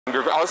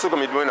We're also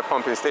going to be doing a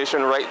pumping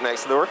station right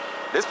next door.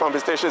 This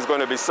pumping station is going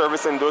to be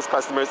servicing those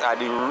customers at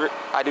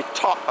the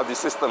top of the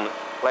system,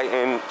 like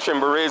in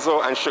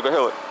Chimborazo and Sugar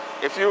Hill.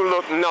 If you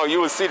look now,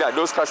 you will see that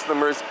those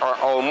customers are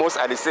almost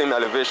at the same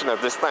elevation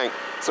of this tank,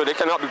 so they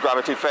cannot be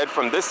gravity fed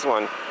from this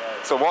one.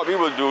 So what we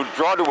will do,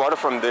 draw the water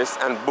from this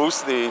and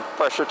boost the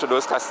pressure to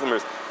those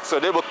customers. So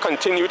they will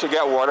continue to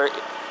get water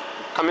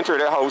coming to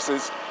their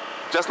houses,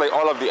 just like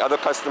all of the other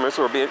customers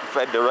who are being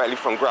fed directly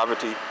from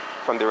gravity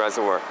from the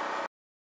reservoir.